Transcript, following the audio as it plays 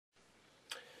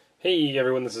Hey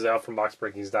everyone, this is Al from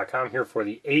BoxBreakings.com here for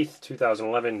the 8th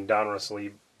 2011 Donruss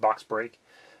Elite box break.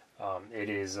 It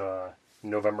is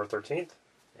November 13th,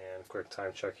 and quick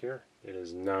time check here. It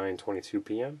is 9:22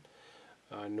 p.m.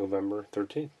 November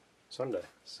 13th, Sunday.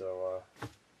 So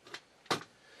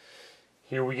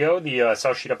here we go. The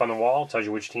sell sheet up on the wall tells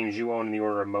you which teams you own in the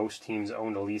order of most teams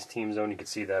owned to least teams owned. You can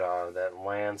see that that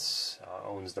Lance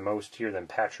owns the most here, then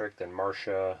Patrick, then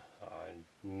Marcia,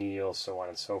 Neil, so on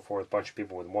and so forth. A bunch of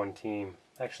people with one team.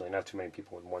 Actually, not too many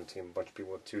people with one team. A bunch of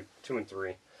people with two and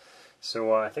three.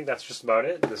 So I think that's just about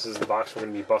it. This is the box we're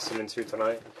going to be busting into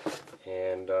tonight.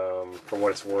 And for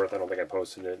what it's worth, I don't think I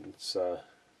posted it. It's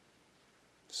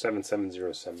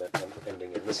 7707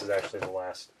 ending. And this is actually the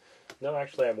last. No,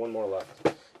 actually, I have one more left.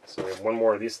 So we have one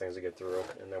more of these things to get through,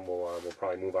 and then we'll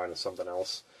probably move on to something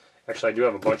else. Actually, I do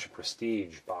have a bunch of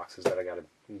prestige boxes that I got to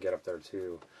get up there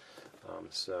too.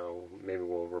 So maybe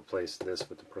we'll replace this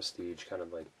with the prestige, kind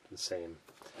of like the same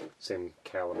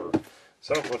caliber.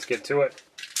 So let's get to it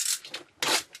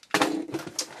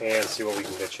and see what we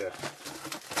can get you.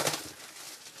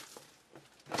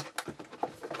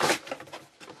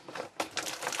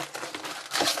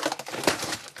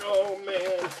 Oh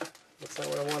man, that's not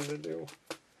what I wanted to do.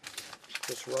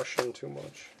 Just rushing too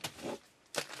much.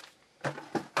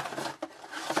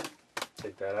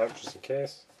 Take that out just in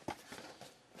case.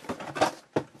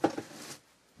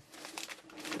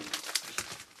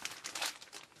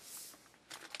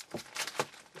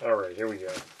 Alright, here we go.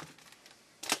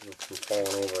 I'm falling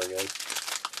over again.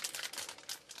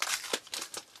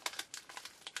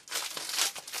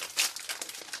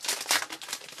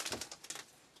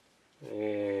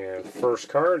 And first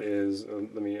card is,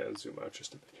 let me zoom out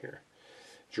just a bit here.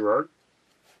 Gerard,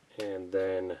 and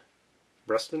then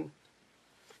Breston,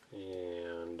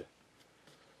 and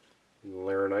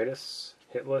Laronitis,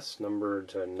 hitless, numbered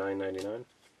to 999.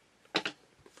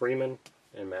 Freeman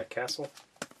and Matt Castle.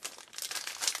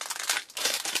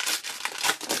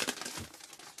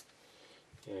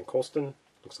 And Colston,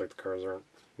 looks like the cards aren't,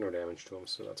 no damage to them,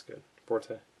 so that's good.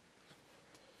 Forte,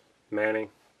 Manning,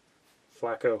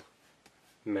 Flacco,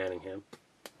 Manningham.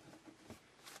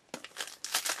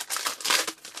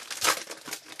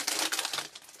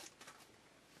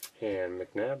 And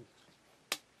McNabb,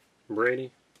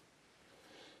 Brady,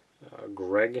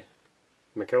 Greg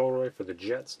McElroy for the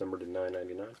Jets, numbered to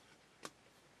 999.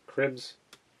 Cribbs,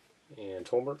 and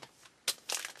Tolbert.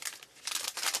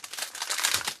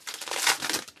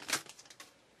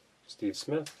 Steve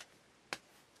Smith,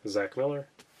 Zach Miller,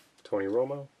 Tony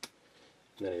Romo,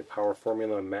 and then a power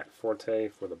formula Matt Forte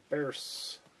for the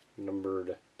Bears,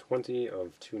 numbered 20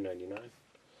 of 299,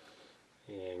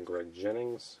 and Greg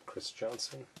Jennings, Chris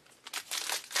Johnson,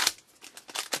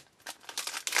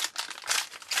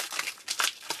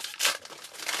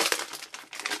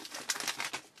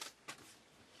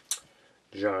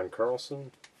 John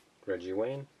Carlson, Reggie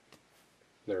Wayne,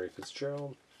 Larry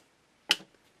Fitzgerald,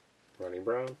 Ronnie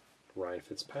Brown, Ryan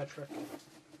Fitzpatrick,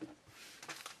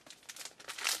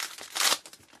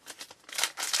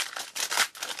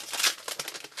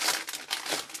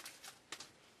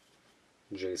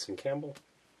 Jason Campbell,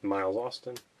 Miles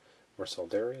Austin, Marcel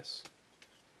Darius,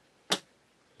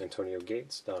 Antonio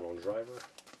Gates, Donald Driver,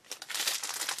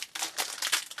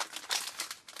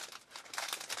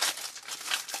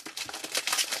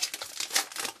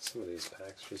 some of these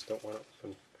packs just don't want to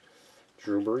open.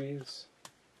 Drew Brees,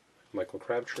 Michael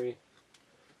Crabtree,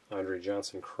 Andre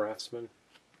Johnson Craftsman,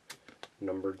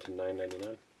 numbered to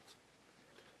 999.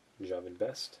 Javid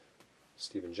Best,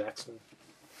 Steven Jackson,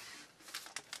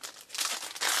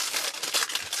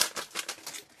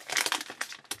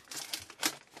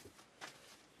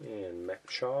 and Matt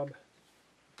Schaub,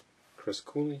 Chris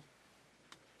Cooley.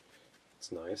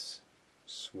 It's nice.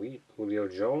 Sweet. Julio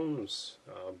Jones,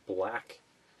 black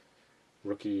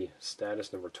rookie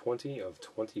status, number 20 of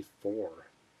 24.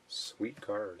 Sweet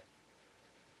card.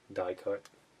 Die cut.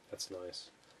 That's nice.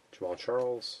 Jamal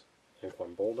Charles,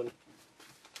 Anquan Bolden.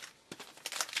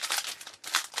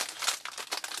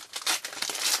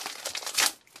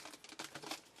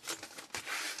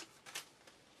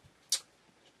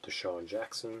 Deshaun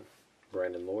Jackson,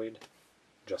 Brandon Lloyd,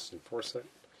 Justin Forsett,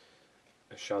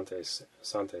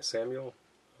 Asante Samuel,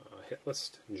 hit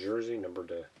list, jersey, numbered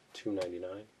to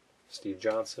 299. Steve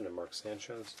Johnson and Mark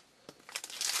Sanchez.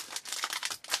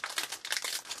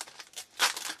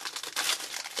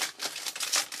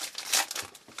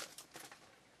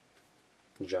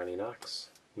 Johnny Knox,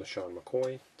 LaShawn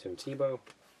McCoy, Tim Tebow,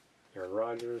 Aaron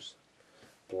Rodgers,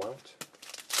 Blount,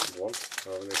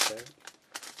 however they say it.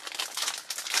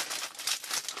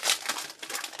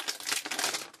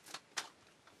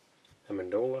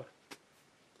 Amendola,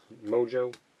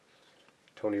 Mojo,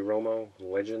 Tony Romo,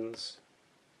 Legends.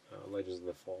 Legends of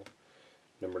the Fall.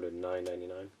 Numbered to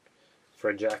 $9.99.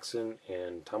 Fred Jackson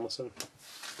and Tomlinson.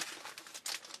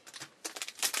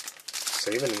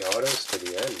 Saving the autos to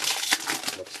the end,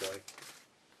 looks like.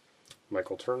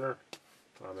 Michael Turner,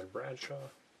 Ahmed Bradshaw,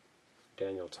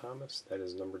 Daniel Thomas, that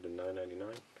is numbered to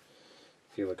 $9.99.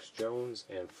 Felix Jones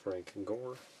and Frank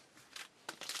Gore.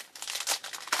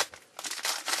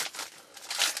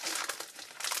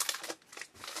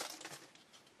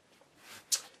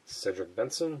 Cedric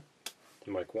Benson,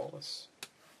 Mike Wallace,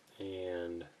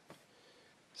 and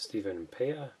Stephen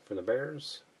Pea for the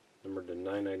Bears, numbered to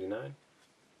 $9.99.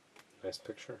 Nice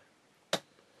picture.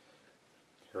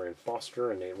 Arian Foster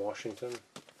and Nate Washington.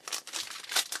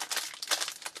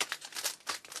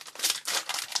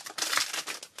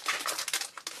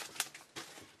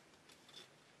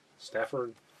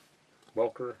 Stafford,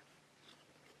 Welker.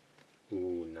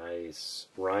 Ooh, nice.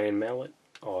 Ryan Mallett,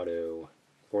 auto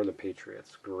for the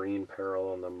Patriots. Green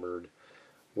parallel numbered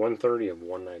 130 of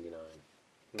 199.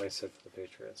 Nice hit for the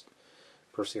Patriots.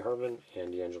 Percy Harvin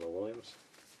and D'Angelo Williams.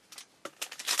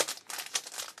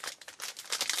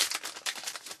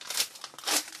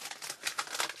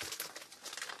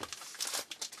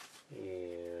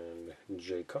 And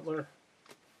Jay Cutler,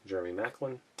 Jeremy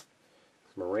Maclin,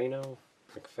 Moreno,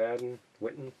 McFadden,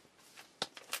 Witten.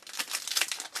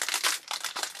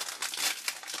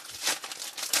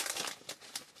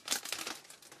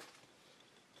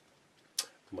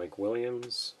 Mike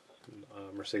Williams,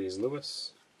 Mercedes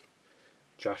Lewis,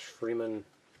 Josh Freeman,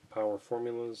 Power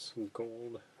Formulas,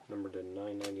 Gold, numbered to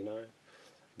 $9.99.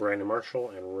 Brandon Marshall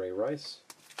and Ray Rice.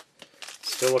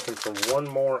 Still looking for one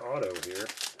more auto here.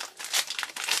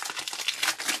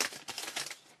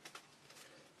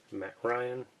 Matt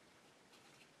Ryan,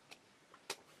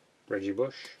 Reggie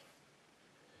Bush,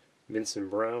 Vincent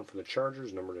Brown for the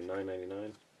Chargers, numbered to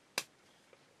 $9.99.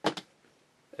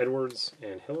 Edwards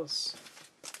and Hillis.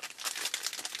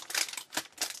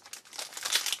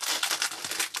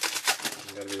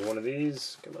 Got to be one of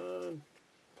these. Come on.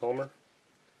 Palmer,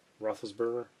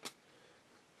 Roethlisberger,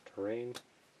 Terrain,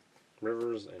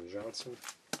 Rivers, and Johnson.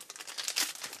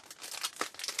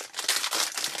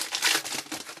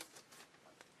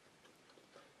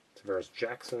 Tavares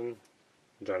Jackson,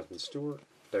 Jonathan Stewart.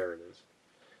 There it is.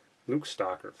 Luke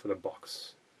Stockert for the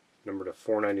Bucks, number to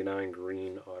 $4.99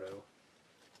 green auto.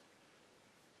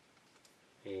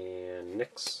 And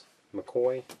Nix,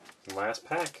 McCoy, last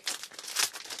pack.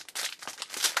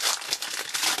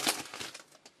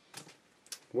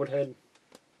 Woodhead,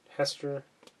 Hester,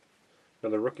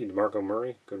 another rookie, DeMarco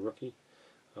Murray, good rookie,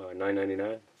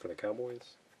 $9.99 for the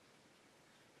Cowboys.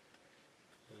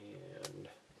 And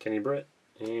Kenny Britt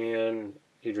and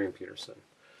Adrian Peterson.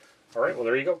 All right, well,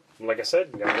 there you go. Like I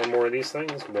said, we got one more of these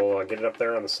things. We'll get it up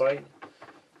there on the site.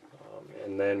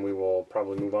 And then we will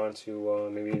probably move on to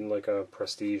maybe like a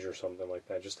Prestige or something like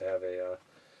that, just to have a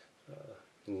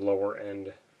lower end.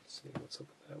 Let's see, what's up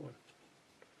with that one?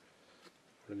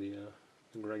 Where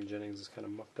Greg Jennings is kind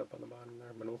of mucked up on the bottom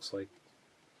there, but it looks like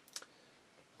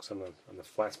on the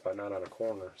flat spot, not on a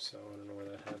corner, so I don't know where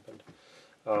that happened.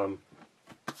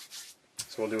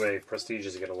 So we'll do a Prestige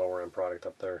to get a lower end product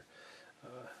up there.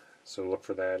 So look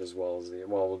for that as well as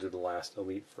we'll do the last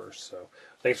Elite first. So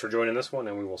thanks for joining this one,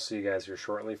 and we will see you guys here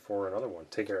shortly for another one.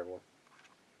 Take care, everyone.